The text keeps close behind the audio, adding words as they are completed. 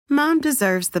Mom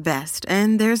deserves the best,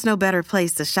 and there's no better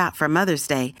place to shop for Mother's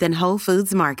Day than Whole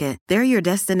Foods Market. They're your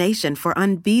destination for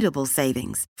unbeatable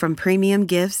savings, from premium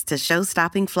gifts to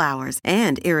show-stopping flowers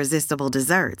and irresistible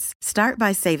desserts. Start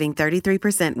by saving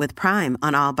 33% with Prime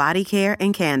on all body care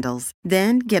and candles.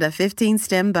 Then get a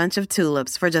 15-stem bunch of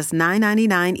tulips for just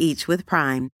 $9.99 each with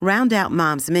Prime. Round out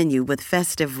Mom's menu with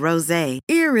festive rosé,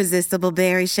 irresistible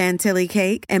berry chantilly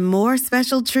cake, and more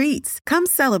special treats. Come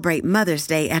celebrate Mother's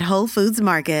Day at Whole Foods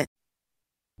Market.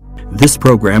 This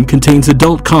program contains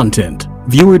adult content.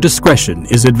 Viewer discretion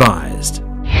is advised.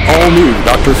 All new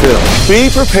Dr. Phil.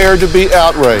 Be prepared to be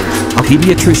outraged. A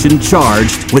pediatrician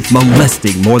charged with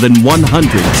molesting more than 100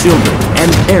 children,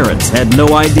 and parents had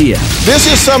no idea.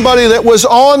 This is somebody that was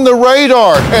on the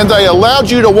radar, and they allowed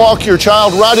you to walk your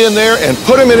child right in there and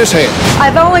put him in his hand.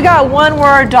 I've only got one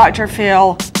word, Dr.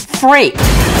 Phil. Freak.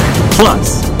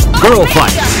 Plus, girl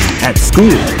fights at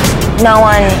school. No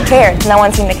one cared. No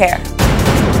one seemed to care.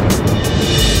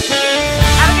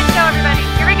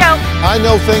 I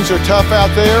know things are tough out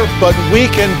there, but we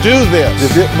can do this.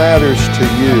 If it matters to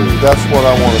you, that's what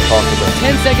I want to talk about.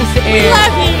 10 seconds to end. We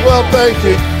love you. Well, thank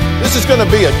you. This is going to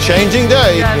be a changing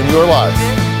day in your life.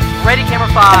 Ready, camera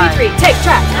 5. 3, take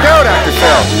track. Go, Dr.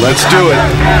 Phil. Let's do it.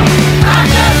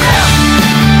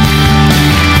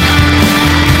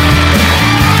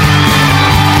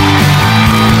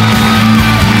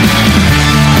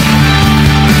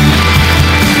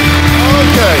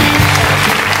 Okay.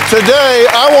 Today,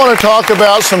 I want to talk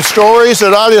about some stories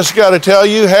that I just got to tell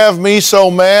you have me so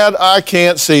mad I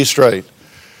can't see straight.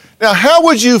 Now, how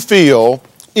would you feel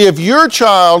if your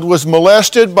child was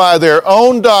molested by their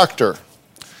own doctor,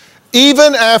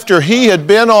 even after he had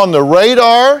been on the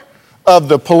radar of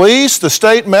the police, the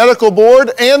state medical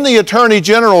board, and the Attorney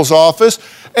General's office,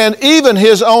 and even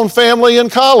his own family and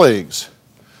colleagues?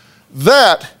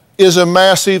 That is a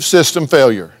massive system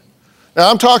failure. Now,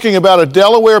 I'm talking about a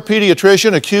Delaware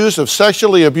pediatrician accused of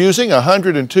sexually abusing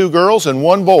 102 girls and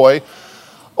one boy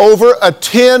over a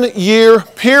 10-year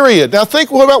period. Now,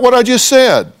 think about what I just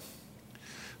said.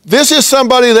 This is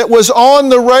somebody that was on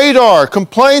the radar.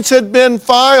 Complaints had been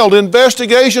filed,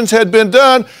 investigations had been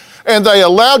done, and they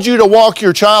allowed you to walk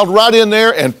your child right in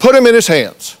there and put him in his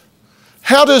hands.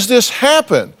 How does this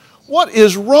happen? What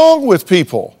is wrong with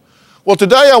people? Well,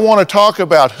 today I want to talk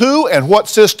about who and what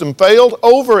system failed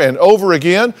over and over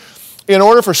again in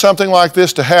order for something like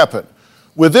this to happen,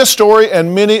 with this story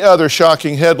and many other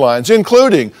shocking headlines,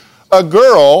 including a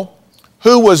girl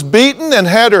who was beaten and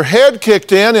had her head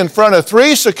kicked in front of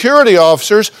 3 security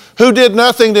officers who did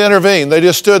nothing to intervene. They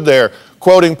just stood there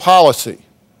quoting policy.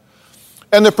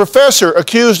 And the professor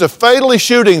accused of fatally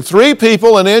shooting 3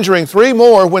 people and injuring 3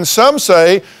 more when some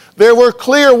say there were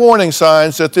clear warning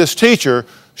signs that this teacher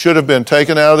should have been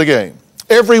taken out of the game.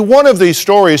 Every one of these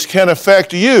stories can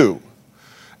affect you.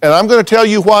 And I'm going to tell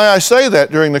you why I say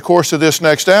that during the course of this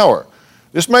next hour.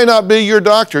 This may not be your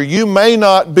doctor. You may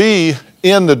not be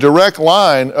in the direct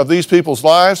line of these people's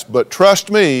lives, but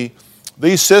trust me,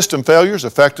 these system failures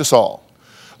affect us all.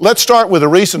 Let's start with a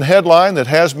recent headline that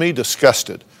has me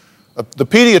disgusted. The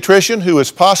pediatrician who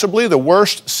is possibly the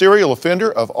worst serial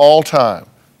offender of all time.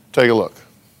 Take a look.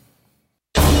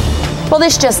 Well,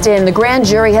 this just in. The grand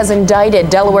jury has indicted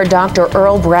Delaware Dr.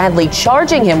 Earl Bradley,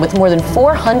 charging him with more than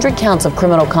 400 counts of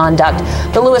criminal conduct.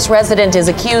 The Lewis resident is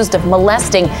accused of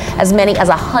molesting as many as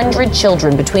 100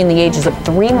 children between the ages of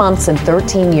 3 months and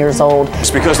 13 years old. It's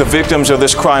because the victims of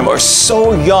this crime are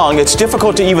so young, it's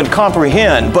difficult to even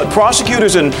comprehend. But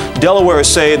prosecutors in Delaware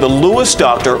say the Lewis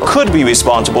doctor could be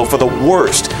responsible for the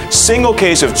worst single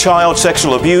case of child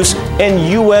sexual abuse in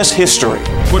U.S. history.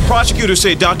 What prosecutors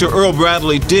say Dr. Earl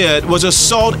Bradley did was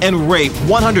assault and rape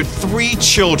 103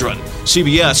 children.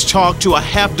 CBS talked to a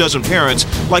half-dozen parents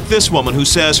like this woman who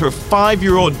says her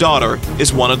 5-year-old daughter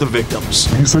is one of the victims.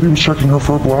 He said he was checking her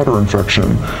for a bladder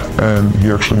infection, and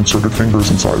he actually inserted fingers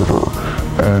inside of her.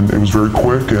 And it was very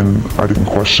quick, and I didn't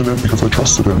question it because I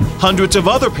trusted him. Hundreds of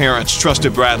other parents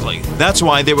trusted Bradley. That's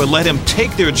why they would let him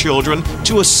take their children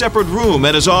to a separate room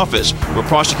at his office, where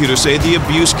prosecutors say the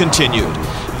abuse continued.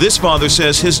 This father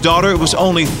says his daughter was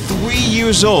only 3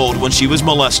 years old when she was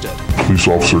molested. The police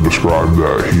officer described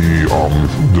that he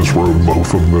disrobed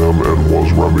both of them and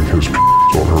was rubbing his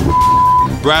on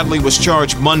her. Bradley was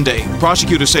charged Monday.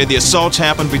 Prosecutors say the assaults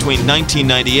happened between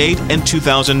 1998 and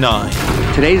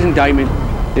 2009. Today's indictment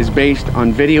is based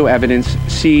on video evidence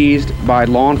seized by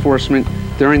law enforcement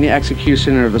during the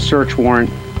execution of a search warrant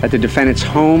at the defendant's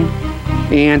home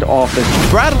and office.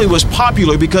 Bradley was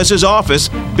popular because his office,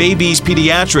 Baby's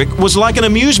Pediatric, was like an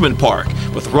amusement park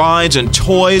with rides and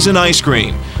toys and ice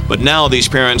cream. But now these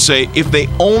parents say if they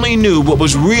only knew what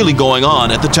was really going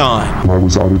on at the time. I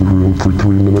was out of the room for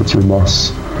 3 minutes or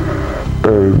less.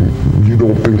 And you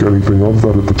don't think anything of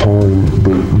that at the time,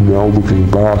 but now looking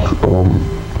back,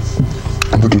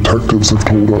 the detectives have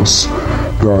told us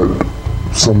that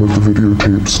some of the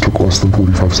videotapes took less than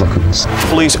 45 seconds.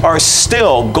 Police are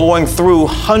still going through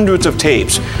hundreds of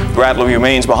tapes. Bradley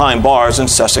remains behind bars in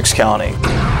Sussex County.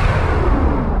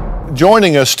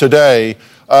 Joining us today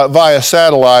via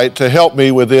satellite to help me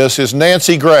with this is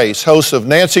Nancy Grace, host of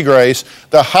Nancy Grace,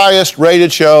 the highest rated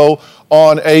show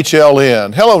on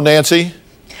HLN. Hello, Nancy.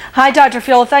 Hi, Dr.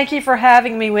 Phil. Thank you for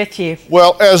having me with you.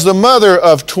 Well, as the mother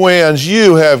of twins,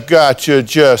 you have got to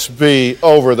just be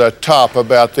over the top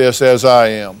about this, as I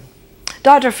am.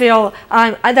 Dr. Phil,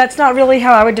 that's not really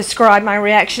how I would describe my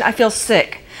reaction. I feel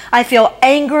sick. I feel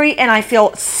angry and I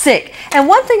feel sick. And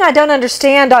one thing I don't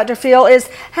understand, Dr. Phil, is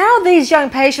how these young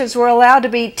patients were allowed to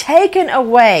be taken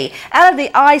away out of the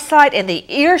eyesight and the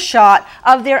earshot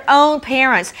of their own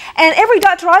parents. And every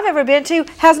doctor I've ever been to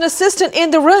has an assistant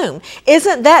in the room.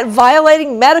 Isn't that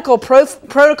violating medical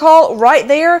protocol right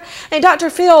there? And Dr.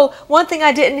 Phil, one thing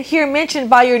I didn't hear mentioned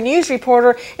by your news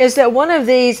reporter is that one of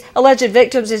these alleged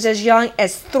victims is as young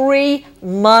as 3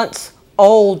 months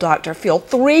old, Dr. Phil.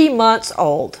 3 months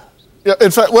old. Yeah,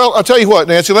 in fact, well, I'll tell you what,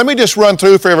 Nancy, let me just run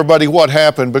through for everybody what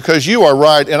happened, because you are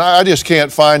right, and I just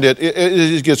can't find it.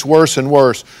 It gets worse and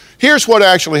worse. Here's what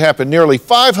actually happened. Nearly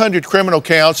 500 criminal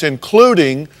counts,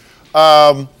 including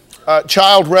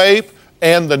child rape,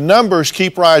 and the numbers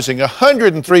keep rising.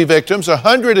 103 victims,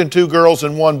 102 girls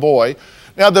and 1 boy.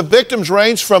 Now, the victims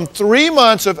range from 3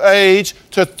 months of age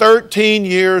to 13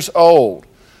 years old.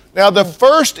 Now, the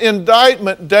first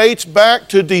indictment dates back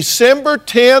to December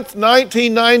 10th,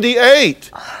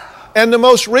 1998, and the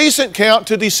most recent count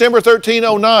to December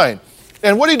 1309.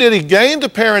 And what he did, he gained the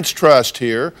parents' trust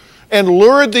here and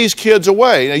lured these kids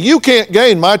away. Now, you can't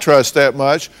gain my trust that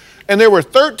much, and there were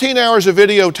 13 hours of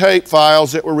videotape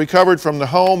files that were recovered from the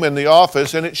home and the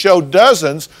office, and it showed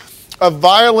dozens of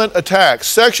violent attacks,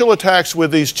 sexual attacks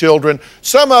with these children.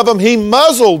 Some of them, he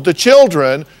muzzled the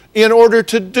children in order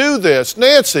to do this.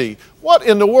 Nancy, what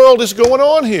in the world is going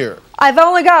on here? I've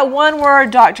only got one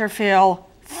word, Dr. Phil.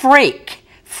 Freak.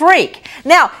 Freak.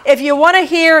 Now, if you want to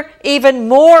hear even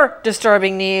more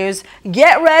disturbing news,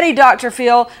 get ready, Dr.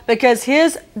 Phil, because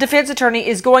his defense attorney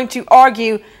is going to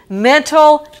argue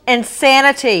mental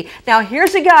insanity. Now,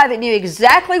 here's a guy that knew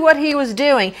exactly what he was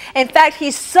doing. In fact,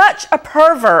 he's such a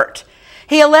pervert.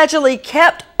 He allegedly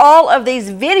kept all of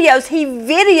these videos. He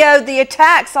videoed the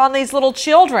attacks on these little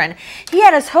children. He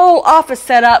had his whole office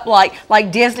set up like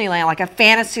Disneyland, like a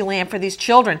fantasy land for these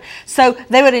children, so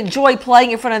they would enjoy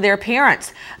playing in front of their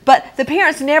parents. But the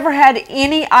parents never had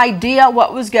any idea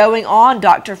what was going on,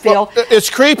 Dr. Phil. Well, it's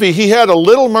creepy. He had a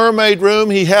Little Mermaid room.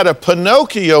 He had a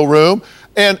Pinocchio room.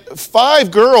 And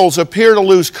 5 girls appear to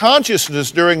lose consciousness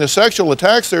during the sexual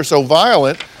attacks. They're so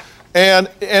violent. And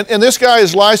this guy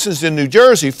is licensed in New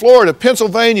Jersey, Florida,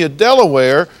 Pennsylvania,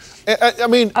 Delaware. I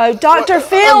mean, Dr.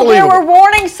 Phil, there were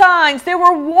warning signs. There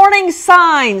were warning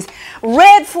signs.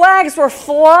 Red flags were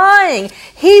flying.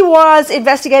 He was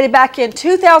investigated back in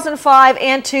 2005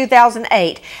 and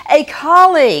 2008. A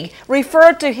colleague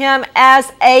referred to him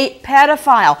as a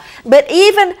pedophile. But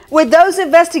even with those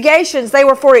investigations, they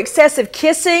were for excessive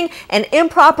kissing and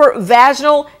improper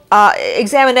vaginal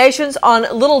examinations on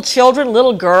little children,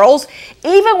 little girls.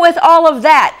 Even with all of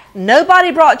that,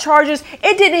 nobody brought charges.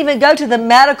 It didn't even go to the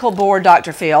medical board,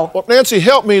 Dr. Phil. Well, Nancy,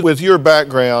 help me with your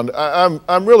background.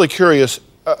 I'm really curious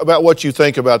about what you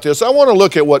think about this. I want to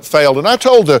look at what failed. And I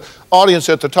told the audience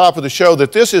at the top of the show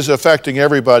that this is affecting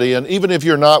everybody, and even if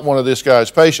you're not one of this guy's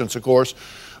patients, of course.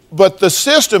 But the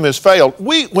system has failed.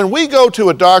 When we go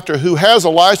to a doctor who has a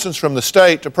license from the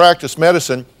state to practice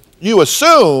medicine, you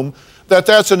assume that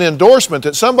that's an endorsement,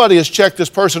 that somebody has checked this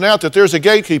person out, that there's a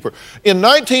gatekeeper. In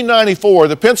 1994,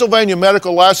 the Pennsylvania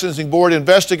Medical Licensing Board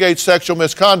investigates sexual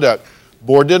misconduct.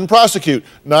 Board didn't prosecute.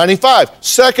 95,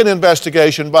 second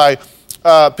investigation by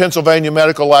Pennsylvania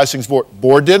Medical Licensing Board.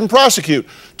 Board didn't prosecute.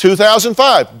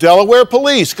 2005, Delaware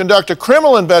police conduct a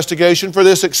criminal investigation for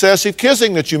this excessive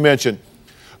kissing that you mentioned.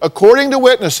 According to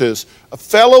witnesses, a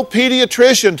fellow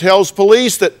pediatrician tells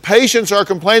police that patients are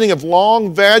complaining of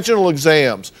long vaginal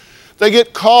exams. They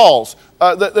get calls.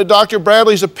 The Dr.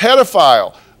 Bradley's a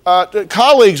pedophile.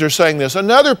 Colleagues are saying this.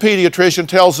 Another pediatrician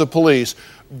tells the police,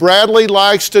 Bradley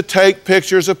likes to take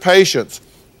pictures of patients.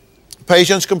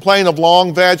 Patients complain of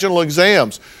long vaginal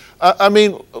exams. I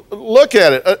mean, look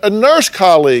at it. A nurse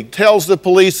colleague tells the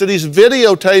police that he's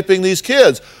videotaping these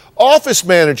kids. office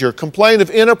manager complained of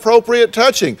inappropriate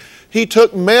touching. He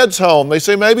took meds home. They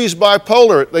say maybe he's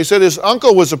bipolar. They said his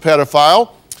uncle was a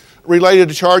pedophile, related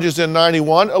to charges in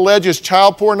 91, alleges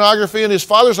child pornography in his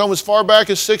father's home as far back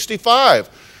as 65.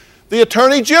 The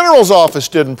Attorney General's office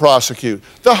didn't prosecute.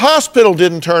 The hospital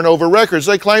didn't turn over records.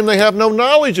 They claim they have no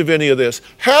knowledge of any of this.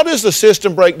 How does the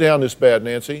system break down this bad,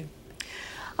 Nancy?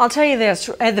 I'll tell you this,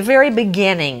 at the very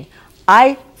beginning,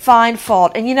 I find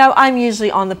fault, and you know, I'm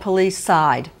usually on the police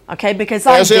side, okay, because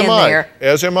I've been there.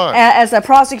 As am I. As a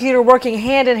prosecutor working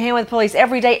hand in hand with police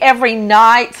every day, every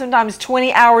night, sometimes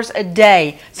 20 hours a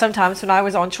day, sometimes when I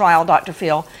was on trial, Dr.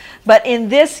 Phil. But in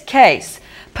this case,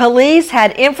 police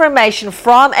had information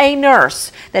from a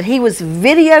nurse that he was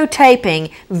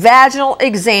videotaping vaginal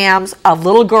exams of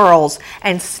little girls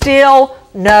and still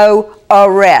no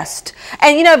arrest.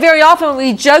 And you know, very often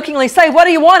we jokingly say, what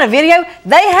do you want, a video?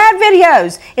 They had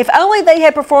videos. If only they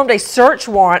had performed a search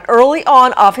warrant early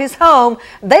on of his home,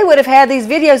 they would have had these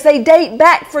videos. They date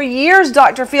back for years,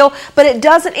 Dr. Phil, but it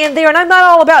doesn't end there. And I'm not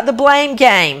all about the blame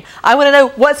game. I want to know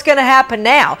what's going to happen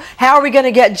now. How are we going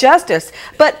to get justice?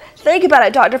 But think about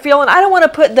it, Dr. Phil, and I don't want to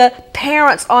put the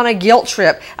parents on a guilt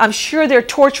trip. I'm sure they're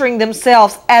torturing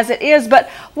themselves as it is, but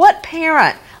what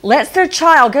parent lets their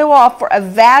child go off for a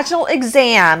vaginal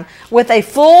exam with a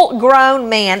full-grown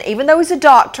man, even though he's a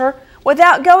doctor,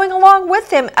 without going along with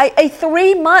him? A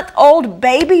 3-month-old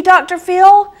baby, Dr.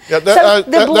 Phil? Yeah,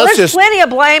 there's plenty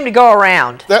of blame to go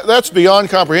around. That's beyond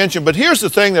comprehension. But here's the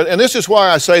thing, and this is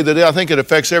why I say that I think it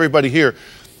affects everybody here.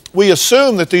 We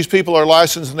assume that these people are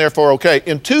licensed and therefore okay.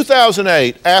 In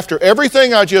 2008, after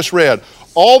everything I just read,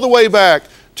 all the way back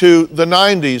to the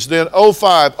 90s, then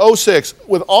 05, 06,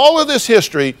 with all of this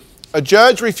history, a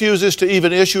judge refuses to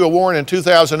even issue a warrant in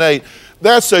 2008.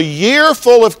 That's a year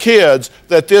full of kids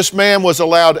that this man was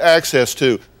allowed access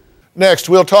to. Next,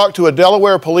 we'll talk to a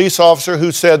Delaware police officer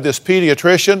who said this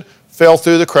pediatrician fell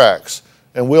through the cracks,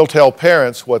 and we'll tell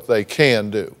parents what they can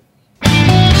do.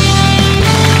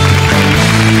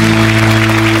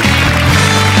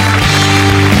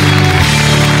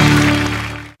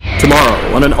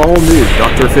 Tomorrow on an all-new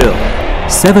Dr. Phil.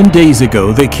 7 days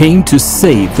ago, they came to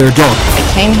save their daughter.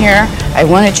 I came here. I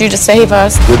wanted you to save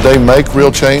us. Did they make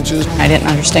real changes? I didn't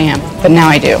understand, but now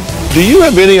I do. Do you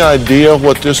have any idea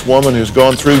what this woman has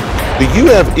gone through? Do you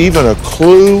have even a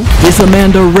clue? Is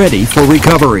Amanda ready for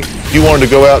recovery? You wanted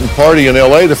to go out and party in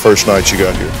L.A. the first night you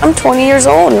got here. I'm 20 years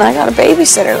old and I got a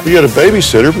babysitter. You had a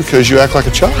babysitter because you act like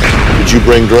a child. Did you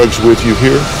bring drugs with you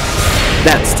here?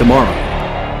 That's tomorrow.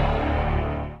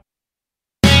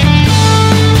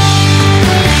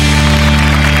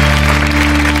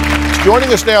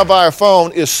 Joining us now via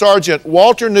phone is Sergeant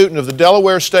Walter Newton of the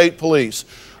Delaware State Police.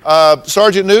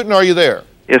 Sergeant Newton, are you there?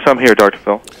 Yes, I'm here, Dr.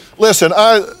 Phil. Listen,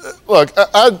 and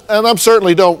I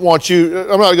certainly don't want you,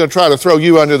 I'm not going to try to throw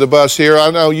you under the bus here. I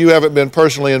know you haven't been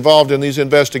personally involved in these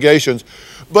investigations.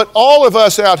 But all of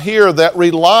us out here that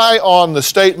rely on the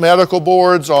state medical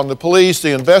boards, on the police,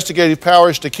 the investigative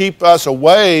powers to keep us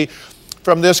away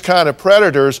from this kind of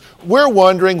predators, we're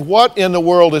wondering what in the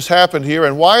world has happened here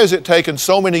and why has it taken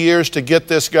so many years to get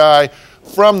this guy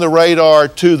from the radar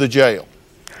to the jail?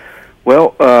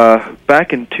 Well,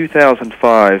 back in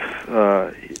 2005,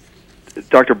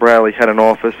 Dr. Bradley had an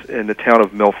office in the town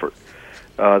of Milford.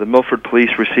 The Milford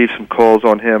police received some calls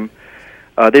on him.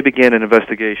 They began an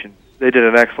investigation. They did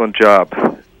an excellent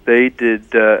job. They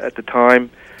did, at the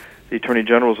time, the Attorney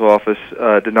General's office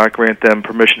did not grant them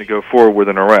permission to go forward with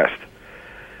an arrest.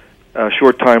 A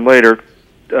short time later,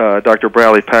 Dr.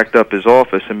 Bradley packed up his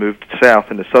office and moved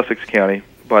south into Sussex County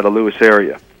by the Lewis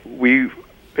area. We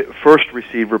first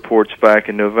received reports back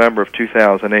in November of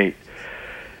 2008.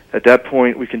 At that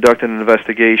point, we conducted an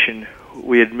investigation.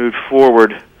 We had moved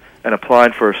forward and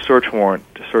applied for a search warrant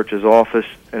to search his office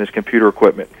and his computer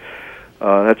equipment.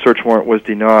 That search warrant was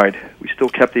denied. We still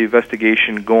kept the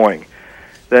investigation going.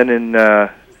 Then in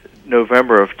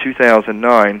November of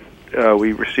 2009,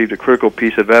 we received a critical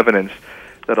piece of evidence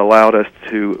that allowed us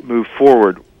to move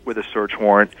forward with a search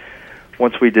warrant.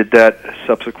 Once we did that,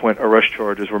 subsequent arrest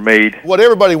charges were made. What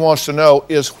everybody wants to know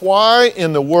is why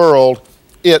in the world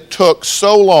it took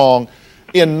so long.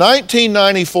 In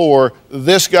 1994,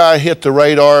 this guy hit the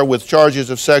radar with charges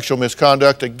of sexual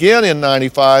misconduct. Again in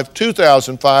 95,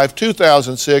 2005,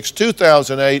 2006,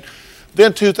 2008,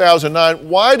 then 2009.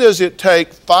 Why does it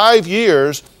take 5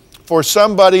 years for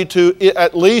somebody to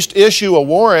at least issue a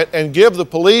warrant and give the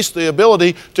police the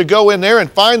ability to go in there and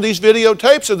find these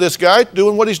videotapes of this guy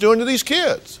doing what he's doing to these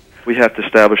kids? We have to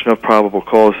establish no probable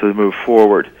cause to move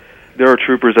forward. There are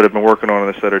troopers that have been working on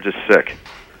this that are just sick.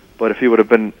 But if he would have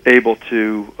been able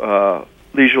to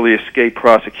leisurely escape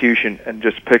prosecution and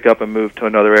just pick up and move to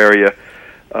another area.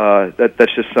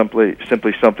 That's just simply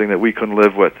something that we couldn't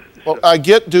live with. Well, I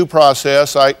get due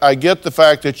process. I get the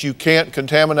fact that you can't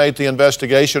contaminate the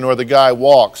investigation or the guy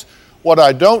walks. What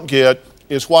I don't get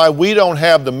is why we don't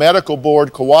have the medical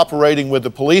board cooperating with the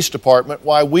police department,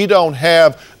 why we don't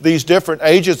have these different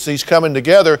agencies coming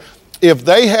together. If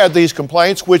they had these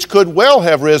complaints, which could well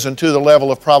have risen to the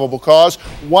level of probable cause,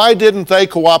 why didn't they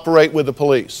cooperate with the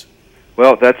police?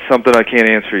 Well, that's something I can't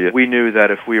answer you. We knew that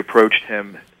if we approached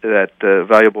him, that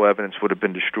valuable evidence would have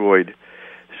been destroyed.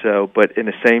 So, but in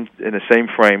the same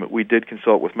frame, we did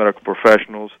consult with medical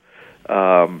professionals,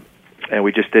 and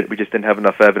we just didn't have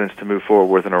enough evidence to move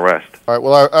forward with an arrest. All right.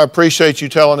 Well, I appreciate you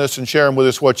telling us and sharing with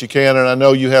us what you can, and I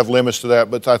know you have limits to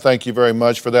that, but I thank you very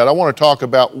much for that. I want to talk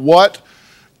about what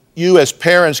you as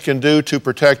parents can do to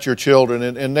protect your children,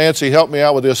 and Nancy, help me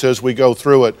out with this as we go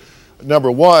through it.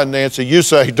 Number one, Nancy, you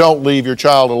say don't leave your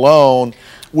child alone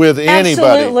with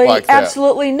anybody like that.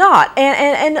 Absolutely not.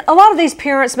 And a lot of these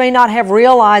parents may not have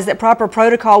realized that proper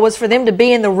protocol was for them to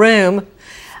be in the room,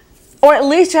 or at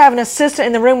least to have an assistant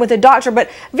in the room with the doctor.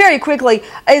 But very quickly,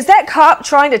 is that cop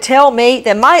trying to tell me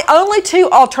that my only two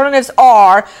alternatives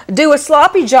are do a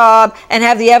sloppy job and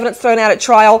have the evidence thrown out at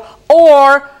trial,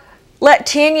 or let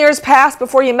 10 years pass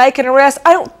before you make an arrest?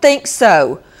 I don't think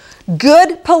so.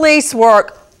 Good police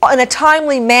work in a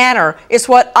timely manner is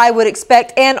what I would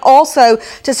expect. And also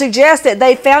to suggest that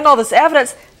they found all this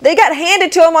evidence, they got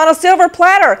handed to them on a silver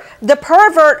platter. The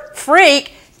pervert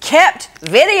freak kept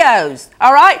videos,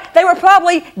 all right? They were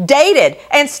probably dated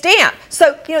and stamped.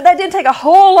 So, that didn't take a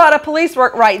whole lot of police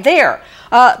work right there.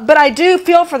 But I do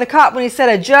feel for the cop when he said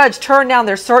a judge turned down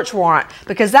their search warrant,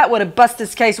 because that would have busted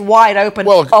this case wide open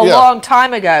long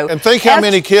time ago. And think how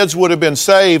many kids would have been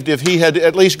saved if he had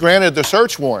at least granted the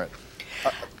search warrant.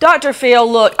 Dr. Phil,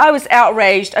 look, I was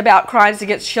outraged about crimes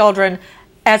against children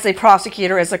as a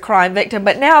prosecutor, as a crime victim,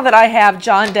 but now that I have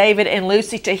John David and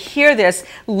Lucy, to hear this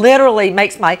literally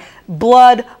makes my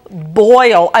blood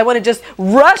boil. I want to just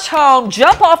rush home,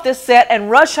 jump off this set,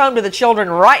 and rush home to the children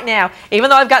right now.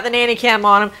 Even though I've got the nanny cam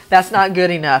on them, that's not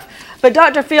good enough. But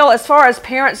Dr. Phil, as far as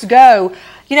parents go,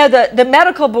 the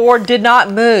medical board did not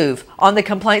move on the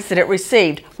complaints that it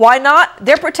received. Why not?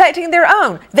 They're protecting their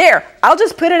own. I'll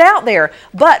just put it out there.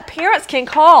 But parents can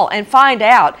call and find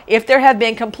out if there have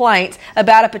been complaints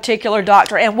about a particular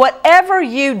doctor. And whatever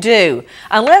you do,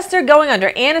 unless they're going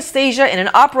under anesthesia in an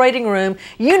operating room,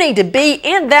 you need to be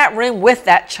in that room with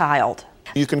that child.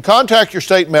 You can contact your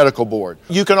state medical board.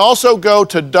 You can also go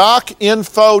to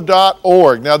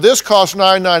docinfo.org. Now, this costs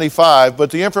 $9.95,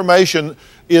 but the information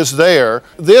is there.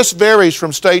 This varies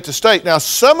from state to state. Now,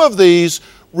 some of these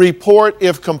report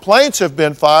if complaints have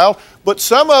been filed, but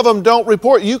some of them don't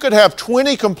report. You could have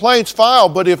 20 complaints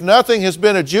filed, but if nothing has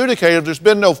been adjudicated, there's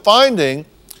been no finding,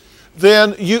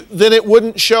 then it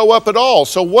wouldn't show up at all.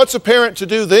 So what's a parent to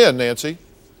do then, Nancy?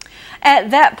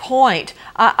 At that point,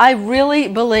 I really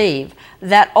believe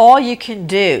that all you can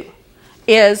do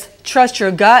is trust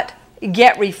your gut,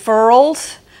 get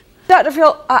referrals. Dr.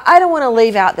 Phil, I don't want to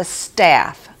leave out the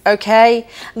staff, okay?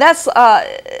 That's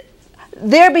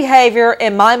their behavior,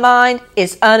 in my mind,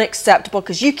 is unacceptable,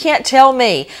 because you can't tell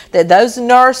me that those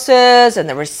nurses and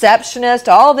the receptionist,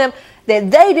 all of them,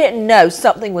 that they didn't know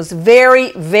something was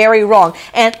very, very wrong.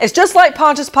 And it's just like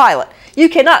Pontius Pilate. You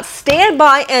cannot stand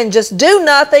by and just do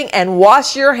nothing and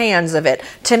wash your hands of it.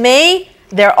 To me,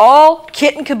 they're all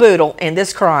kit and caboodle in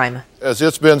this crime. As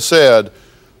it's been said,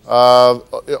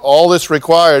 all that's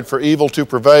required for evil to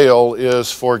prevail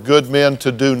is for good men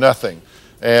to do nothing.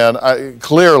 And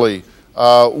clearly,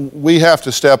 we have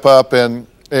to step up and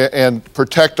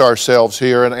protect ourselves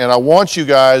here. And I want you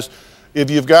guys,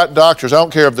 if you've got doctors, I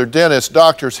don't care if they're dentists,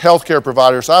 doctors, healthcare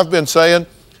providers, I've been saying,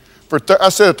 I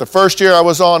said it the first year I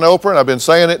was on Oprah, and I've been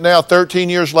saying it now 13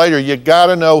 years later, you got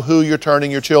to know who you're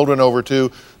turning your children over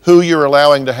to, who you're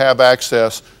allowing to have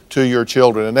access to your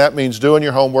children. And that means doing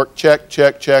your homework, check,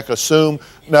 check, check, assume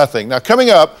nothing. Now,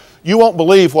 coming up, you won't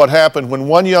believe what happened when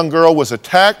one young girl was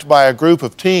attacked by a group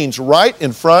of teens right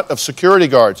in front of security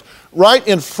guards. Right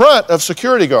in front of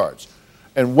security guards.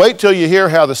 And wait till you hear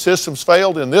how the systems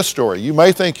failed in this story. You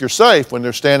may think you're safe when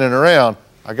they're standing around.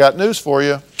 I got news for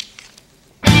you.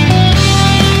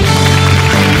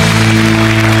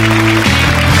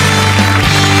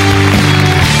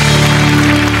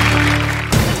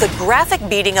 The graphic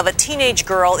beating of a teenage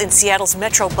girl in Seattle's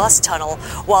Metro bus tunnel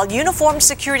while uniformed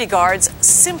security guards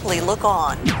simply look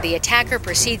on. The attacker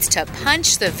proceeds to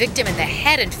punch the victim in the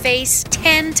head and face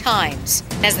 10 times.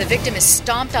 As the victim is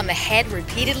stomped on the head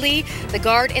repeatedly, the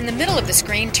guard in the middle of the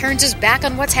screen turns his back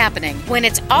on what's happening. When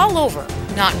it's all over,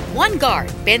 not one guard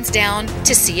bends down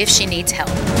to see if she needs help.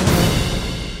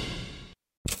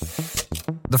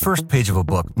 The first page of a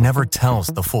book never tells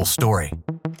the full story.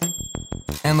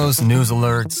 And those news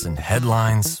alerts and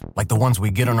headlines, like the ones we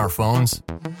get on our phones,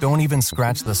 don't even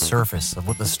scratch the surface of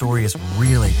what the story is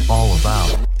really all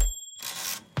about.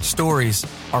 Stories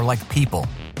are like people,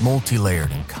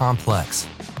 multi-layered and complex.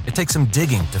 It takes some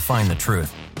digging to find the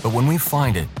truth, but when we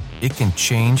find it, it can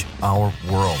change our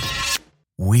world.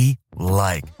 We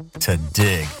like to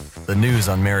dig. The news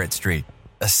on Merritt Street.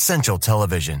 Essential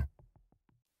television.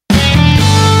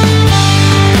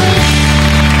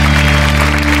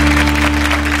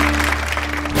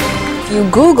 If you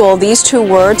Google these two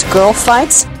words, girl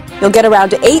fights, you'll get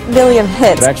around 8 million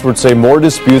hits. Experts say more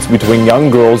disputes between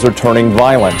young girls are turning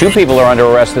violent. 2 people are under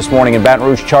arrest this morning in Baton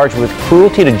Rouge charged with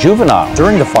cruelty to juveniles.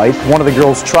 During the fight, one of the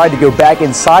girls tried to go back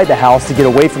inside the house to get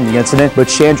away from the incident, but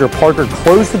Chandra Parker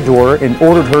closed the door and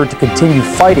ordered her to continue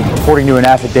fighting. According to an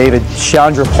affidavit,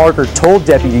 Chandra Parker told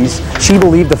deputies she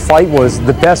believed the fight was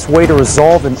the best way to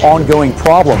resolve an ongoing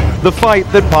problem. The fight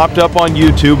that popped up on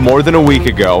YouTube more than a week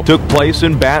ago took place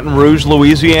in Baton Rouge,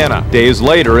 Louisiana. Days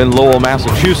later in Lowell,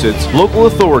 Massachusetts, local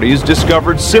authorities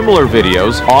discovered similar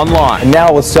videos online. And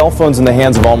now with cell phones in the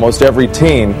hands of almost every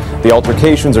teen, the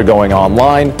altercations are going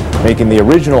online, making the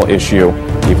original issue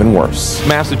even worse.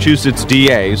 Massachusetts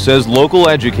DA says local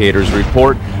educators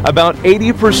report about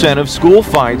 80% of school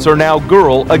fights are now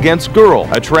girl against girl,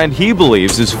 a trend he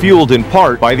believes is fueled in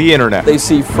part by the internet. They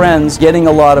see friends getting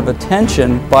a lot of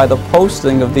attention by the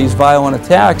posting of these violent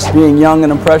attacks. Being young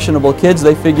and impressionable kids,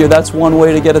 they figure that's one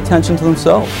way to get attention to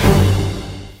themselves.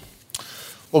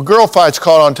 Well, girl fights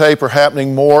caught on tape are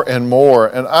happening more and more,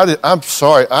 and I'm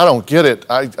sorry, I don't get it.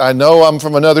 I know I'm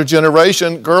from another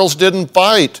generation. Girls didn't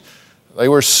fight. They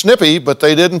were snippy, but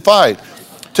they didn't fight.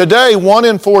 Today, 1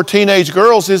 in 4 teenage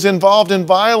girls is involved in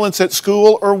violence at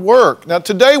school or work. Now,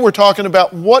 today we're talking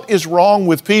about what is wrong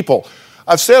with people.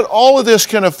 I've said all of this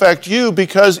can affect you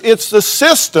because it's the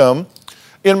system,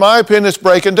 in my opinion, that's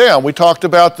breaking down. We talked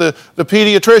about the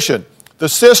pediatrician. The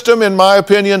system, in my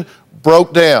opinion,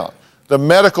 broke down. The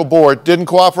medical board didn't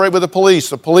cooperate with the police.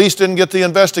 The police didn't get the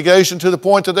investigation to the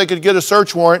point that they could get a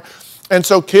search warrant. And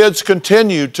so kids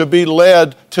continued to be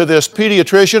led to this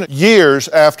pediatrician years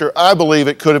after I believe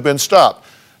it could have been stopped.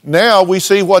 Now we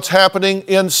see what's happening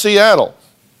in Seattle.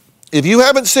 If you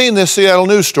haven't seen this Seattle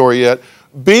news story yet,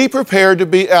 be prepared to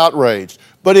be outraged.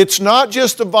 But it's not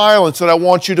just the violence that I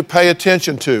want you to pay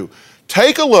attention to.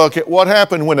 Take a look at what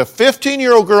happened when a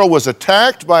 15-year-old girl was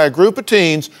attacked by a group of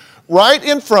teens right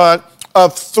in front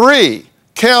of 3,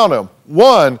 count them,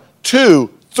 1,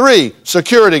 2, 3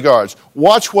 security guards.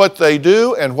 Watch what they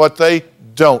do and what they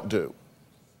don't do.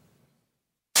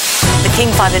 The King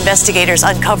 5 investigators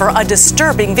uncover a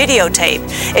disturbing videotape.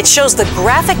 It shows the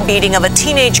graphic beating of a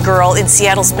teenage girl in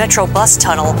Seattle's Metro bus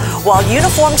tunnel while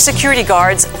uniformed security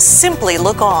guards simply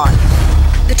look on.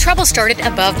 The trouble started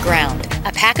above ground.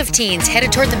 A pack of teens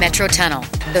headed toward the Metro tunnel.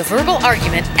 The verbal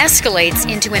argument escalates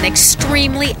into an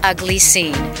extremely ugly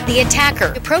scene. The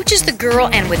attacker approaches the girl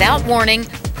and, without warning,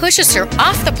 pushes her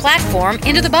off the platform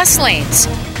into the bus lanes.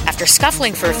 After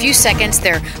scuffling for a few seconds,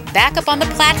 they're back up on the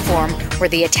platform where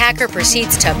the attacker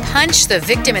proceeds to punch the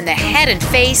victim in the head and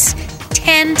face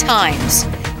 10 times.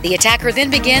 The attacker then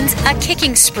begins a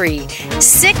kicking spree,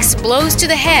 6 blows to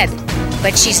the head.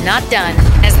 But she's not done.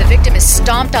 As the victim is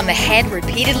stomped on the head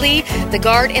repeatedly, the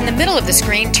guard in the middle of the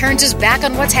screen turns his back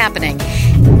on what's happening.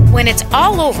 When it's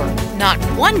all over, not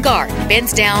one guard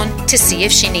bends down to see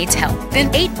if she needs help.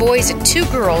 Then 8 boys and 2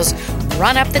 girls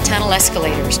run up the tunnel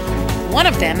escalators. One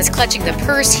of them is clutching the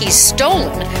purse he's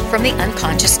stolen from the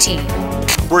unconscious teen.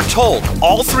 We're told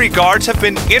all 3 guards have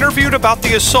been interviewed about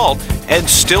the assault and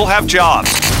still have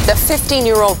jobs. The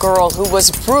 15-year-old girl who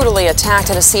was brutally attacked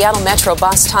at a Seattle Metro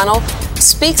bus tunnel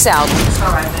speaks out. It's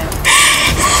all right, man.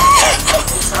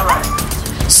 It's all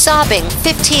right. Sobbing,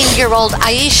 15-year-old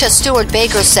Aisha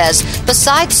Stewart-Baker says,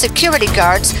 besides security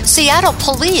guards, Seattle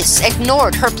police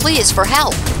ignored her pleas for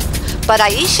help. But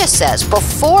Aisha says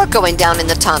before going down in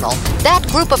the tunnel, that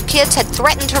group of kids had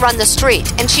threatened to run the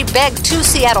street, and she begged 2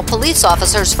 Seattle police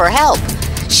officers for help.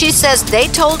 She says they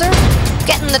told her,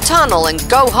 get in the tunnel and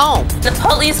go home. The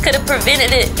police could have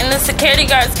prevented it, and the security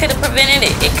guards could have prevented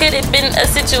it. It could have been a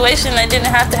situation that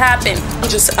didn't have to happen. I'm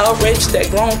just outraged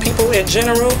that grown people in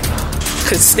general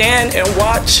could stand and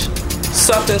watch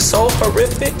something so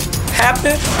horrific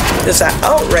happened is an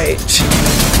outrage.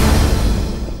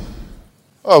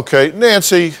 Okay,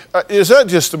 Nancy, is that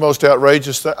just the most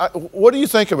outrageous thing? What do you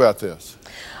think about this?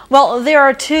 Well, there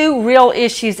are two real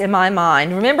issues in my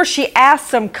mind. Remember, she asked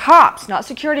some cops, not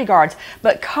security guards,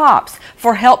 but cops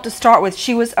for help to start with.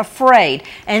 She was afraid,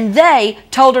 and they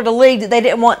told her to leave, that they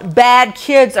didn't want bad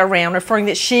kids around,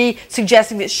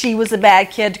 suggesting that she was a bad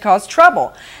kid to cause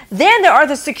trouble. Then there are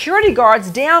the security guards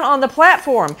down on the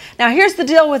platform. Now, here's the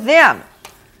deal with them.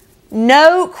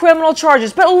 No criminal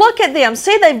charges, but look at them.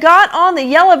 See, they've got on the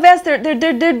yellow vest.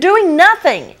 They're doing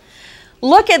nothing.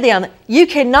 Look at them. You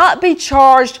cannot be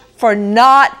charged for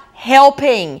not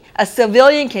helping. A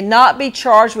civilian cannot be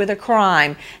charged with a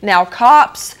crime. Now,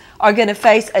 cops are going to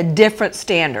face a different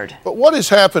standard. But what has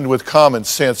happened with common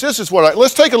sense? This is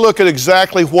let's take a look at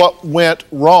exactly what went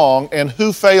wrong and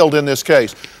who failed in this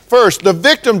case. First, the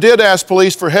victim did ask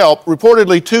police for help,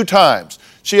 reportedly 2 times.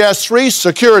 She asked 3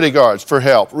 security guards for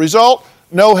help. Result,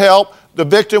 no help. The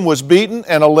victim was beaten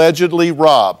and allegedly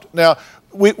robbed. Now,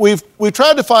 we've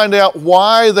tried to find out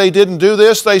why they didn't do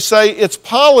this. They say it's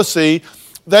policy.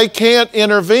 They can't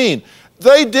intervene.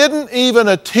 They didn't even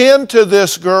attend to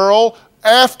this girl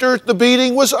after the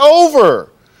beating was over.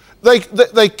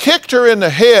 They kicked her in the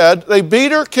head. They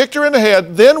beat her, kicked her in the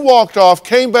head, then walked off,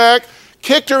 came back,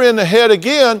 kicked her in the head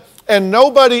again, and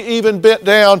nobody even bent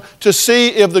down to see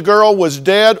if the girl was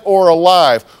dead or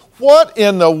alive. What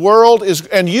in the world is,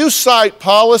 and you cite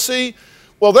policy?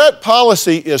 Well, that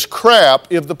policy is crap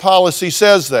if the policy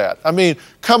says that. I mean,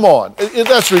 come on,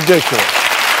 that's ridiculous.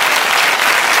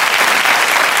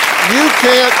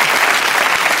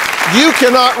 You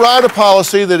cannot write a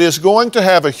policy that is going to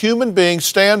have a human being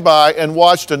stand by and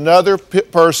watch another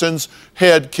person's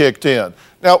head kicked in.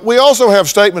 Now, we also have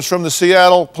statements from the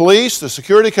Seattle Police, the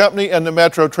security company, and the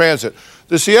Metro Transit.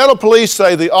 The Seattle Police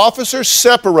say the officers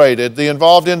separated the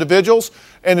involved individuals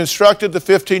and instructed the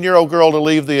 15-year-old girl to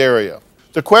leave the area.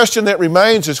 The question that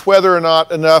remains is whether or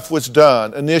not enough was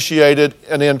done, initiated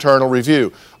an internal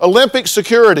review. Olympic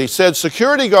Security said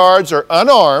security guards are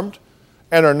unarmed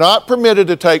and are not permitted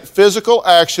to take physical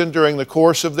action during the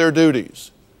course of their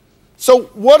duties. So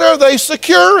what are they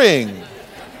securing?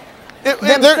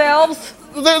 Themselves?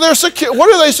 What are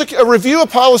they securing? A review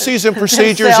of policies and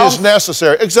procedures is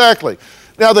necessary. Exactly.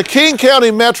 Now, the King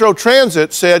County Metro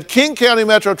Transit said King County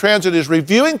Metro Transit is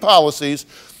reviewing policies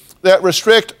that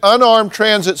restrict unarmed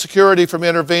transit security from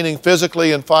intervening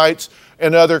physically in fights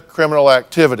and other criminal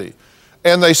activity.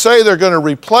 And they say they're going to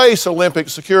replace Olympic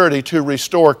Security to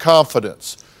restore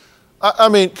confidence. I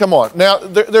mean, come on. Now,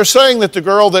 they're saying that the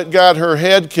girl that got her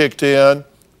head kicked in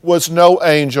was no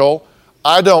angel.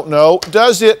 I don't know.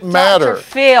 Does it matter?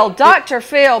 Dr.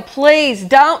 Phil, please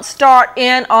don't start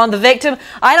in on the victim.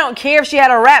 I don't care if she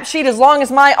had a rap sheet as long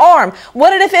as my arm.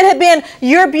 What if it had been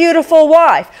your beautiful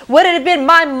wife? What if it had been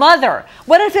my mother?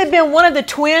 What if it had been one of the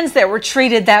twins that were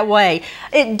treated that way?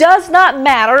 It does not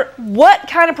matter what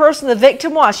kind of person the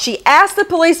victim was. She asked the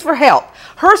police for help.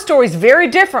 Her story is very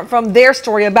different from their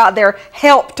story about their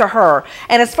help to her.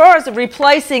 And as far as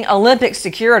replacing Olympic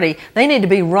Security, they need to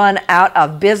be run out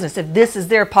of business if this is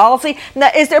their policy.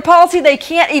 Now, is their policy they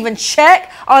can't even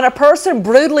check on a person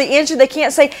brutally injured? They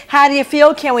can't say, how do you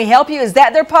feel? Can we help you? Is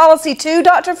that their policy too,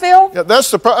 Dr. Phil? Yeah,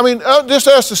 that's the problem. I mean, I'll just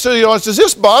ask the studio audience, does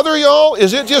this bother y'all?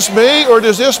 Is it just me or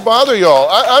does this bother y'all?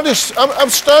 I'm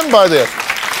stunned by this.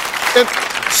 And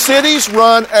cities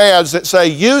run ads that say,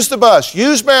 use the bus,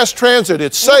 use mass transit,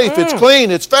 it's safe, it's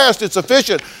clean, it's fast, it's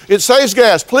efficient, it saves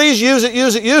gas, please use it,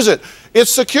 use it, use it.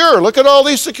 It's secure. Look at all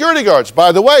these security guards.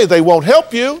 By the way, they won't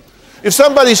help you. If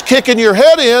somebody's kicking your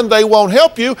head in, they won't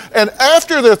help you. And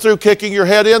after they're through kicking your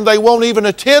head in, they won't even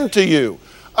attend to you.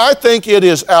 I think it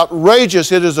is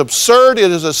outrageous. It is absurd. It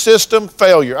is a system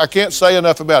failure. I can't say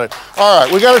enough about it. All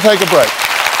right, we got to take a break.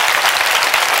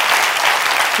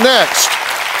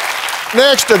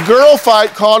 Next, a girl fight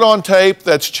caught on tape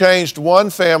that's changed one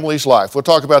family's life. We'll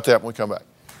talk about that when we come back.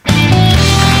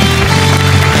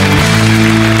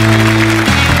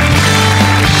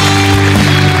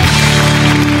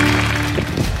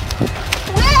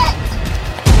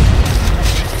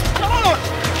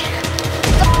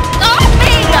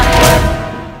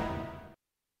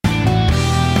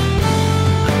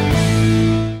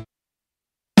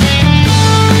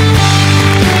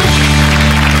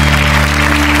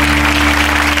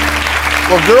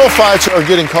 Well, girl fights are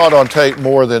getting caught on tape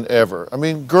more than ever. I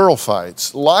mean, girl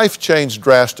fights. Life changed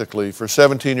drastically for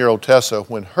 17-year-old Tessa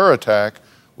when her attack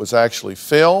was actually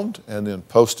filmed and then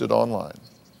posted online.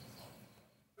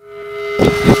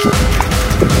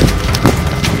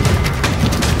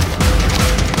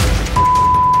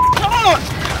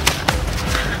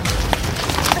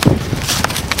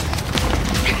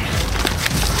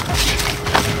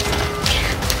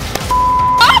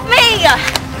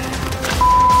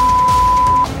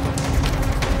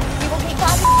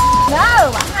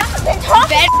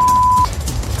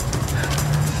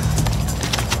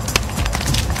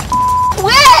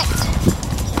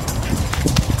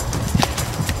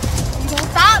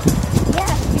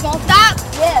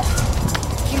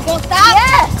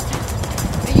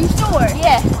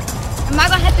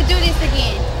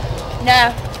 again.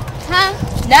 No. Huh?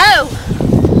 No.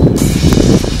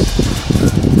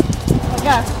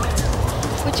 Go.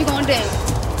 What you gonna do?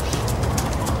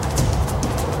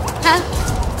 Huh?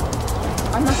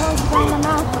 I'm not going to put in my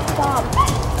mouth. Stop.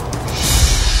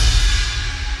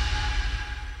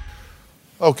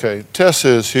 Okay, Tessa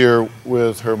is here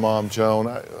with her mom, Joan.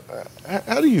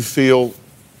 How do you feel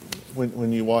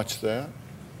when you watch that?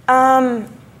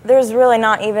 There's really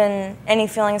not even any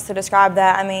feelings to describe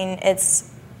that. I mean,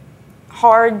 it's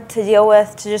hard to deal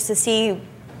with to see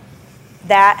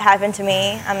that happen to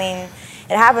me. I mean,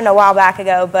 it happened a while back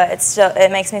ago, but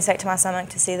it makes me sick to my stomach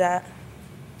to see that.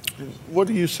 What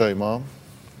do you say, Mom?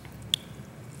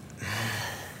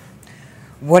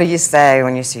 What do you say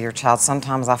when you see your child?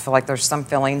 Sometimes I feel like there's some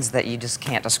feelings that you just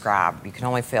can't describe. You can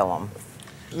only feel them.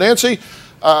 Nancy,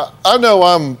 I know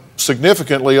I'm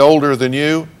significantly older than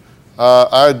you.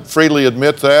 I'd freely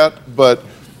admit that, but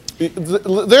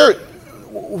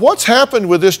what's happened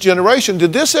with this generation?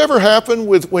 Did this ever happen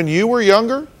when you were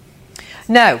younger?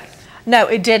 No,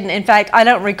 it didn't. In fact, I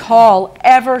don't recall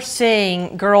ever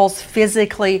seeing girls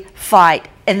physically fight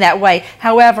in that way.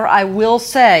 However, I will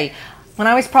say, when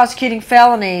I was prosecuting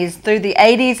felonies through the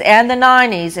 80s and the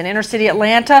 90s in inner city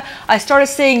Atlanta, I started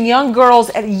seeing young girls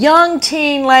at young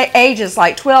teen ages,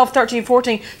 like 12, 13,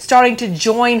 14, starting to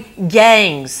join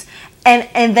gangs,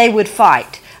 and they would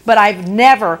fight. But I've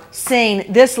never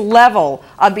seen this level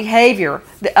of behavior,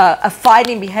 of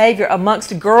fighting behavior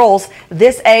amongst girls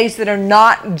this age that are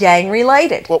not gang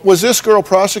related. Well, was this girl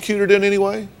prosecuted in any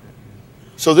way?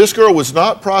 So this girl was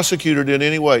not prosecuted in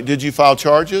any way. Did you file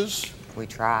charges? We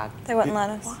tried. They wouldn't let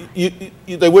us.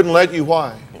 They wouldn't let you?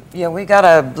 Why? Yeah, we got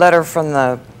a letter from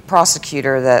the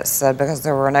prosecutor that said because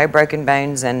there were no broken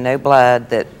bones and no blood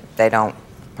that they don't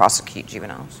prosecute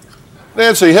juveniles.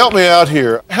 Nancy, help me out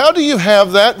here. How do you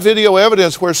have that video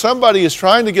evidence where somebody is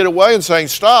trying to get away and saying,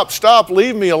 stop,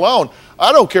 leave me alone?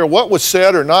 I don't care what was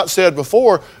said or not said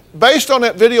before. Based on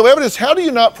that video evidence, how do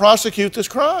you not prosecute this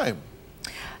crime?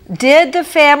 Did the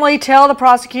family tell the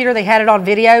prosecutor they had it on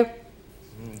video?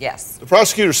 Yes. The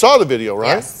prosecutor saw the video,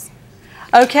 right? Yes.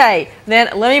 Okay, then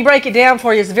let me break it down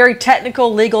for you. It's a very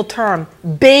technical legal term.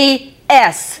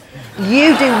 BS.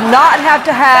 You do not have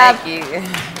to have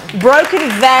broken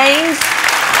veins.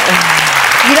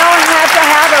 You don't have to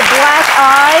have a black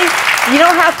eye. You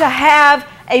don't have to have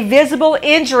a visible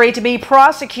injury to be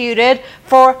prosecuted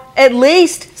for at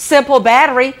least simple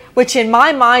battery, which in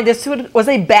my mind this was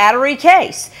a battery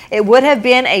case. It would have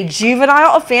been a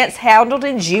juvenile offense handled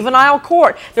in juvenile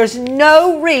court. There's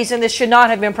no reason this should not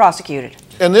have been prosecuted.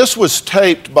 And this was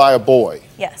taped by a boy?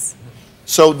 Yes.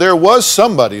 So there was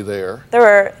somebody there?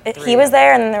 He was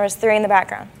there and then there was 3 in the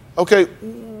background. Okay,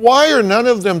 why are none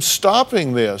of them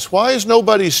stopping this? Why is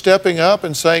nobody stepping up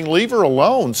and saying, leave her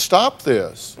alone, stop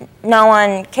this? No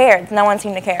one cared. No one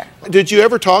seemed to care. Did you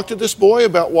ever talk to this boy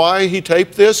about why he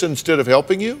taped this instead of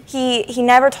helping you? He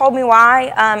never told me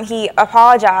why. He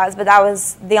apologized, but that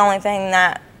was the only thing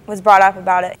that was brought up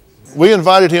about it. We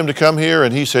invited him to come here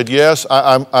and he said, yes,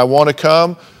 I want to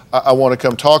come. I want to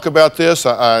come talk about this.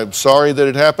 I'm sorry that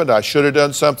it happened. I should have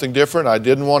done something different. I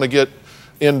didn't want to get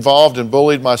involved and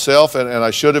bullied myself, and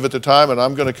I should have at the time, and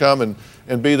I'm going to come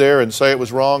and be there and say it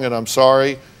was wrong and I'm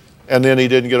sorry. And then he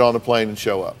didn't get on the plane and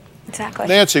show up. Exactly.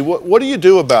 Nancy, what do you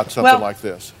do about something like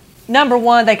this? Number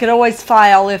one, they could always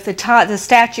file, if the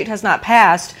statute has not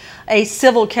passed, a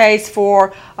civil case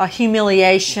for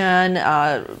humiliation,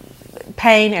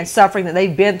 pain and suffering that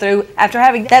they've been through after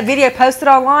having that video posted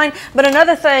online. But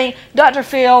another thing, Dr.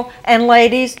 Phil and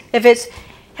ladies, if it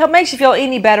makes you feel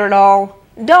any better at all,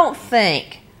 don't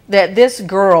think that this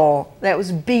girl that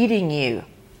was beating you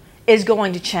is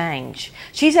going to change.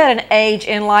 She's at an age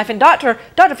in life, and Dr.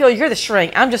 Phil, you're the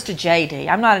shrink. I'm just a JD.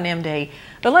 I'm not an MD.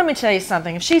 But let me tell you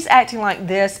something. If she's acting like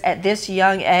this at this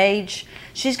young age,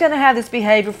 she's going to have this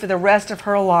behavior for the rest of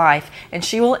her life, and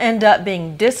she will end up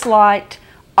being disliked,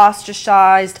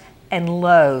 ostracized, and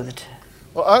loathed.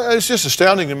 Well, it's just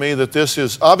astounding to me that this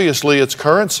is obviously it's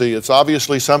currency. It's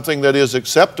obviously something that is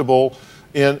acceptable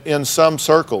in some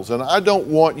circles. And I don't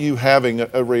want you having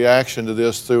a reaction to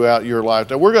this throughout your life.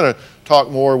 Now, we're going to talk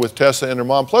more with Tessa and her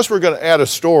mom. Plus, we're going to add a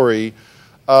story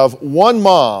of one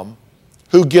mom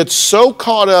who gets so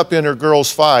caught up in her girl's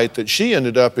fight that she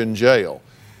ended up in jail.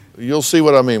 You'll see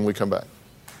what I mean when we come back.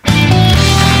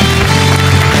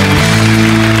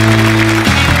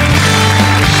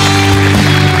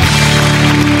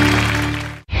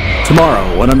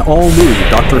 Tomorrow on an all-new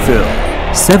Dr. Phil.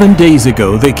 7 days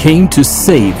ago, they came to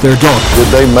save their daughter. Did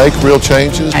they make real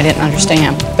changes? I didn't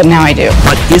understand, but now I do.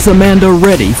 But is Amanda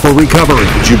ready for recovery?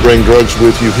 Did you bring drugs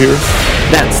with you here?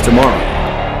 That's tomorrow.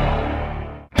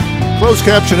 Closed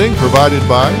captioning provided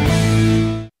by If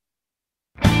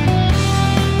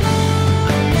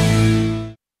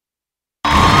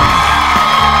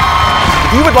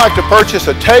you would like to purchase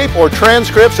a tape or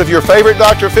transcripts of your favorite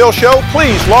Dr. Phil show,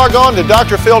 please log on to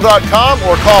drphil.com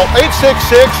or call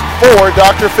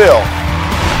 866-4-DR-PHIL.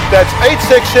 That's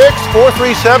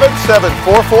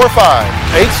 866-437-7445.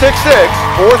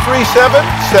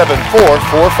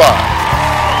 866-437-7445.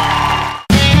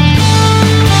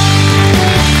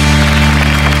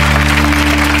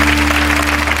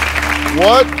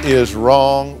 What is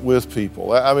wrong with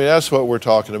people? I mean, that's what we're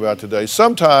talking about today.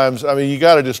 Sometimes, I mean, you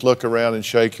got to just look around and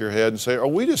shake your head and say, are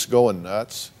we just going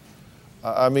nuts?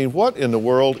 I mean, what in the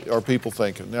world are people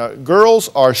thinking? Now, girls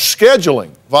are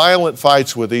scheduling violent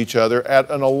fights with each other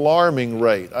at an alarming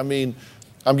rate. I mean,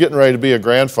 I'm getting ready to be a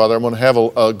grandfather. I'm going to have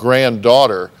a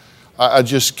granddaughter. I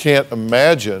just can't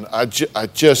imagine. I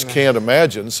just can't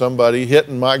imagine somebody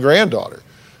hitting my granddaughter.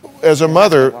 As a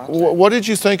mother, what did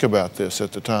you think about this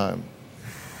at the time?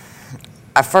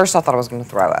 At first, I thought I was going to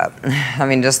throw up. I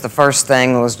mean, just the first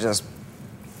thing was just,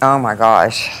 oh my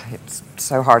gosh, it's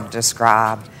so hard to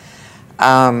describe.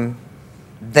 Then,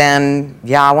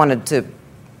 yeah, I wanted to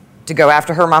go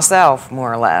after her myself, more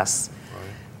or less.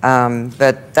 Right.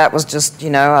 But that was just, you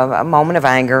know, a moment of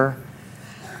anger.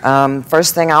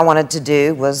 First thing I wanted to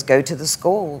do was go to the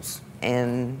schools,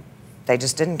 and they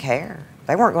just didn't care.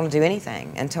 They weren't going to do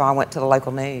anything until I went to the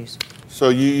local news. So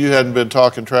you hadn't been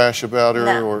talking trash about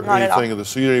her or not anything of this,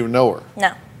 so you didn't even know her?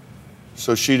 No.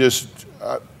 So she just,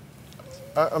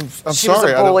 I'm She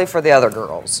sorry. was a bully for the other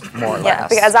girls, more or Yeah, less.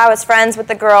 because I was friends with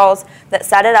the girls that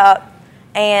set it up,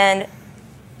 and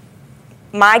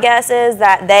my guess is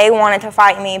that they wanted to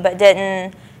fight me but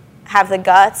didn't have the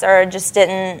guts or just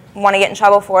didn't want to get in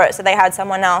trouble for it, so they had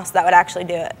someone else that would actually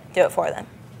do it for them.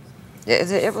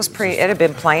 It had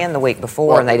been planned the week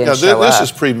before, and they didn't show up. This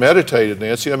is premeditated,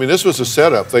 Nancy. I mean, this was a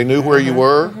setup. They knew where you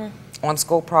were. On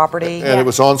school property. And it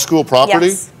was on school property?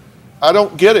 Yes. I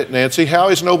don't get it, Nancy. How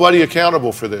is nobody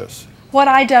accountable for this? What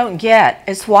I don't get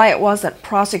is why it wasn't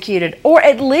prosecuted, or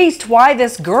at least why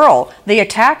this girl, the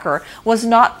attacker, was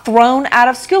not thrown out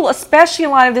of school, especially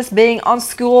in light of this being on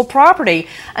school property.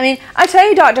 I mean, I tell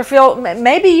you, Dr. Phil,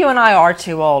 maybe you and I are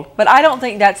too old, but I don't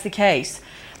think that's the case.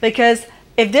 Because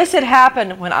if this had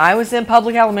happened when I was in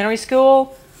public elementary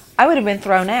school, I would have been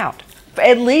thrown out,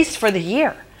 at least for the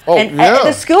year. Oh, and yeah.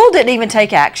 the school didn't even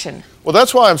take action. Well,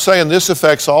 that's why I'm saying this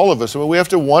affects all of us. I mean, we have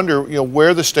to wonder,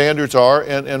 where the standards are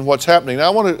and what's happening. Now, I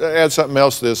want to add something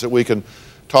else to this that we can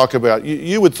talk about.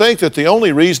 You would think that the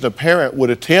only reason a parent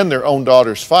would attend their own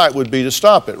daughter's fight would be to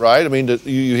stop it, right? I mean,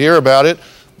 you hear about it.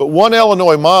 But one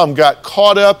Illinois mom got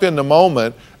caught up in the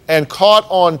moment and caught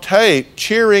on tape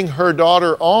cheering her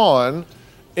daughter on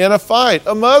in a fight.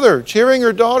 A mother cheering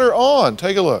her daughter on.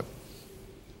 Take a look.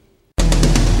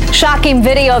 Shocking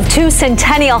video of two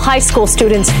Centennial High School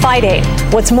students fighting.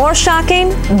 What's more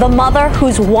shocking? The mother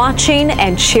who's watching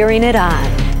and cheering it on.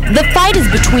 The fight is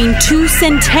between two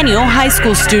Centennial High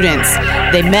School students.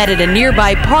 They met at a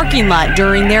nearby parking lot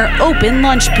during their open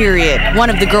lunch period. One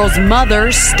of the girls'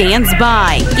 mothers stands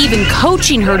by, even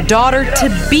coaching her daughter to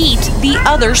beat the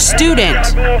other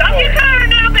student.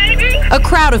 A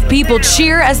crowd of people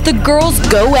cheer as the girls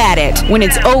go at it. When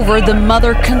it's over, the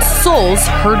mother consoles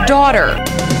her daughter.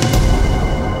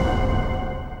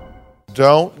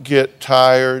 Don't get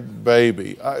tired,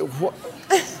 baby.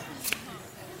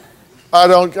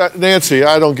 Nancy,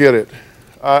 I don't get it.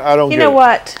 I don't get it. You know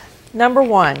what? Number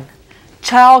one,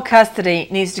 child custody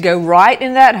needs to go right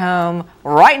in that home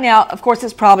right now. Of course,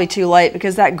 it's probably too late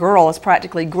because that girl is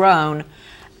practically grown.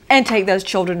 And take those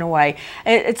children away.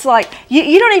 It's like,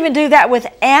 you don't even do that with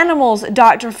animals,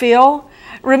 Dr. Phil.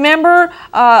 Remember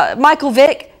Michael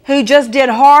Vick, who just did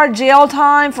hard jail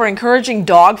time for encouraging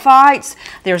dog fights?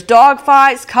 There's dog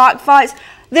fights, cock fights.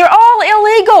 They're all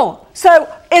illegal.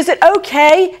 So is it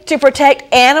okay to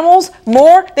protect animals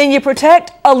more than you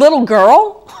protect a little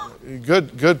girl?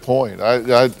 Good point.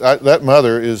 That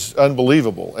mother is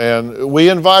unbelievable. And we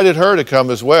invited her to come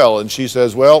as well. And she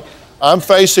says, well, I'm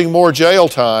facing more jail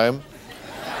time.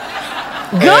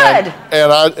 Good.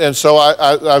 And so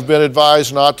I've been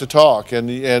advised not to talk,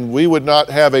 and we would not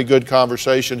have a good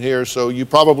conversation here. So you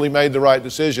probably made the right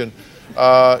decision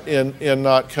in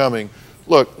not coming.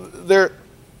 Look,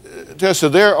 Tessa,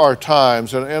 there are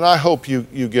times, and I hope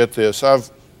you get this. I've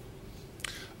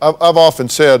often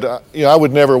said, I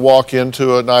would never walk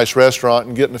into a nice restaurant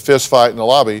and get in a fist fight in the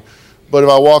lobby, but if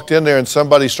I walked in there and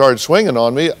somebody started swinging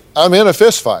on me, I'm in a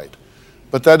fist fight.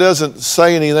 But that doesn't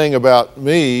say anything about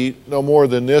me, no more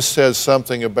than this says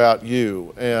something about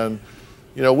you. And,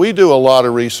 we do a lot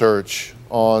of research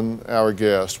on our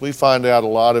guest. We find out a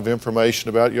lot of information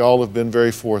about you. All have been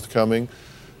very forthcoming.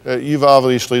 You've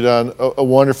obviously done a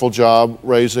wonderful job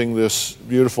raising this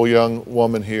beautiful young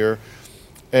woman here.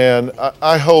 And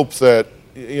I hope that,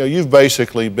 you've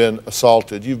basically been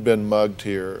assaulted. You've been mugged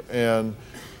here. And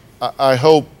I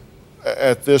hope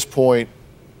at this point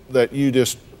that you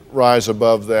just rise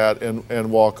above that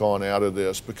and walk on out of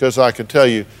this, because I can tell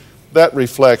you that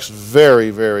reflects very,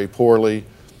 very poorly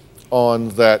on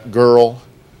that girl.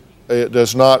 It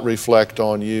does not reflect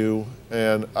on you,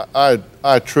 and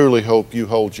I truly hope you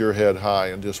hold your head high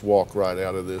and just walk right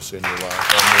out of this in your life.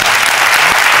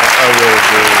 I really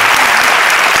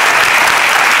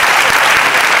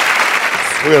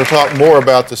do. We're going to talk more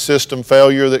about the system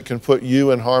failure that can put you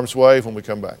in harm's way when we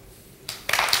come back.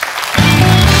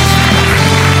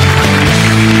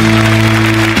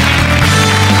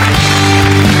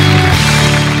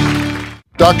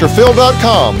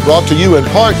 DrPhil.com, brought to you in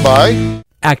part by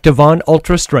Activon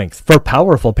Ultra Strength for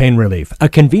powerful pain relief. A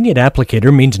convenient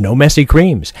applicator means no messy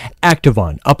creams.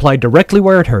 Activon, applied directly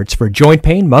where it hurts for joint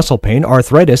pain, muscle pain,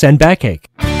 arthritis, and backache.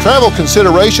 Travel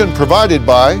consideration provided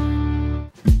by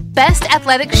Best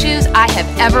athletic shoes I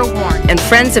have ever worn. And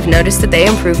friends have noticed that they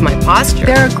improve my posture.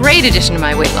 They're a great addition to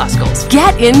my weight loss goals.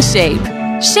 Get in shape.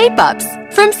 Shape Ups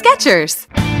from Skechers.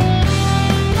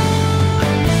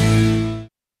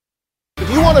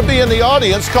 If you want to be in the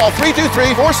audience, call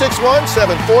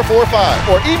 323-461-7445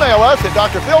 or email us at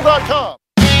drphil.com.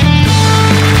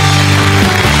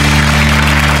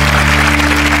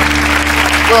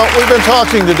 Well, we've been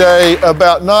talking today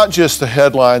about not just the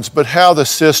headlines, but how the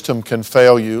system can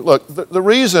fail you. Look, the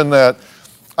reason that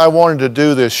I wanted to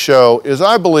do this show is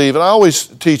I believe, and I always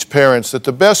teach parents, that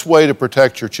the best way to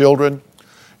protect your children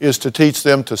is to teach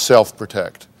them to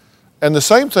self-protect. And the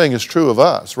same thing is true of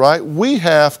us, right? We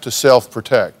have to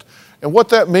self-protect. And what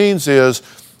that means is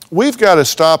we've got to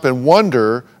stop and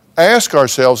wonder, ask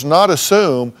ourselves, not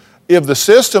assume, if the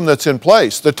system that's in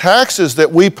place, the taxes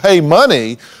that we pay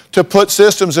money to put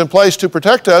systems in place to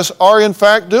protect us, are in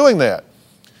fact doing that.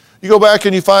 You go back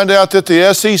and you find out that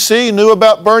the SEC knew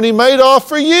about Bernie Madoff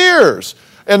for years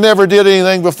and never did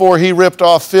anything before he ripped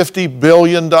off $50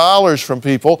 billion from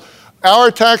people. Our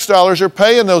tax dollars are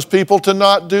paying those people to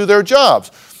not do their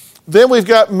jobs. Then we've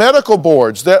got medical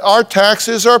boards that our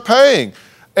taxes are paying.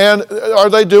 And are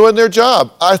they doing their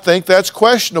job? I think that's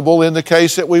questionable in the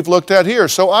case that we've looked at here.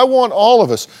 So I want all of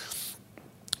us,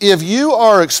 if you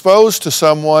are exposed to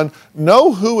someone,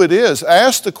 know who it is.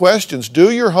 Ask the questions.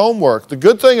 Do your homework. The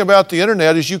good thing about the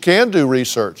internet is you can do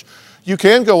research. You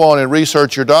can go on and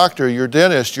research your doctor, your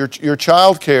dentist, your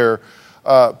child care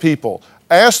people.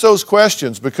 Ask those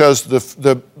questions, because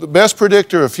the best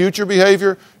predictor of future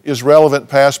behavior is relevant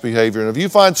past behavior. And if you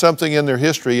find something in their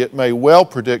history, it may well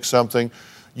predict something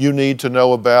you need to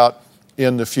know about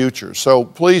in the future. So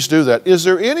please do that. Is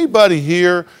there anybody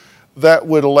here that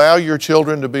would allow your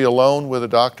children to be alone with a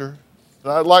doctor?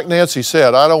 Like Nancy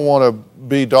said, I don't want to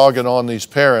be dogging on these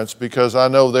parents because I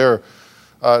know they're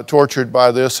tortured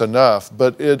by this enough,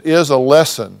 but it is a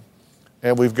lesson.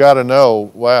 And we've got to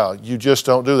know, wow, you just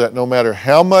don't do that. No matter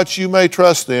how much you may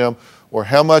trust them or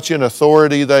how much in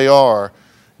authority they are,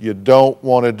 you don't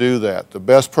want to do that. The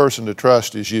best person to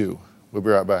trust is you. We'll be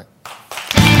right back.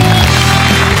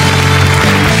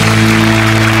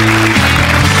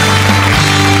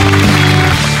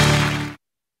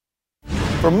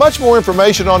 For much more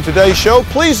information on today's show,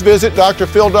 please visit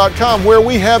drphil.com, where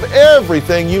we have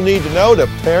everything you need to know to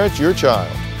parent your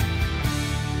child.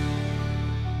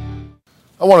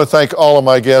 I want to thank all of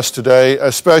my guests today,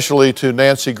 especially to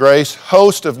Nancy Grace,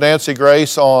 host of Nancy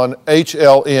Grace on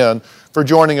HLN, for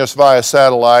joining us via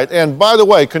satellite. And by the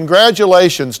way,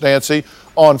 congratulations, Nancy,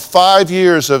 on 5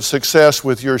 years of success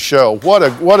with your show. What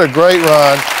a great run.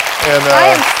 And,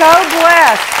 I am so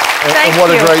blessed. Thank you.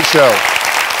 What a great show.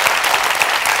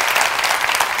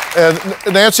 And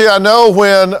Nancy, I know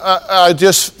when I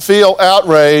just feel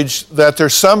outraged that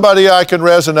there's somebody I can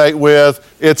resonate with,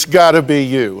 it's got to be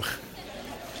you.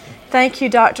 Thank you,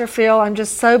 Dr. Phil. I'm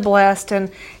just so blessed,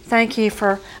 and thank you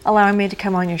for allowing me to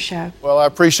come on your show. Well, I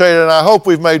appreciate it, and I hope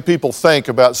we've made people think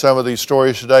about some of these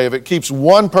stories today. If it keeps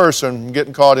one person from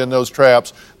getting caught in those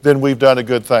traps, then we've done a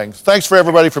good thing. Thanks for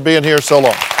everybody for being here so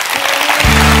long.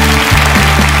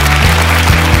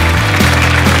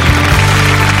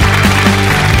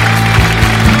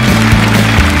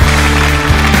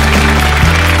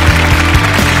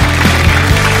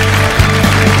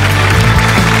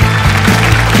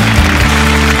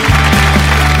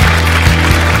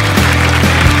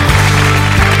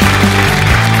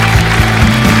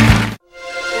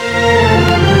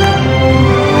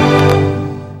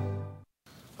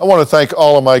 I want to thank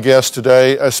all of my guests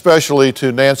today, especially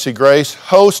to Nancy Grace,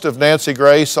 host of Nancy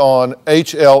Grace on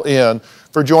HLN,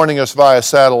 for joining us via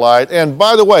satellite. And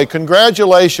by the way,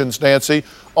 congratulations, Nancy,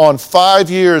 on 5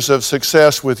 years of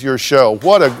success with your show.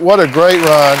 What a great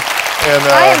run. And,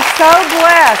 I am so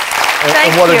blessed.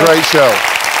 Thank and what you. a great show.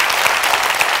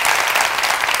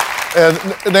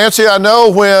 And Nancy, I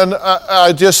know when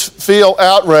I just feel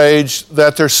outraged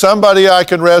that there's somebody I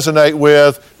can resonate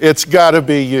with, it's got to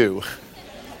be you.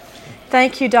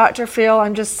 Thank you, Dr. Phil.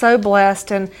 I'm just so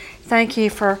blessed, and thank you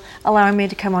for allowing me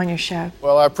to come on your show.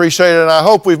 Well, I appreciate it, and I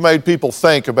hope we've made people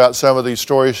think about some of these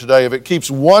stories today. If it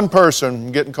keeps one person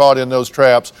from getting caught in those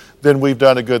traps, then we've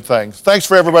done a good thing. Thanks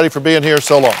for everybody for being here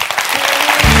so long.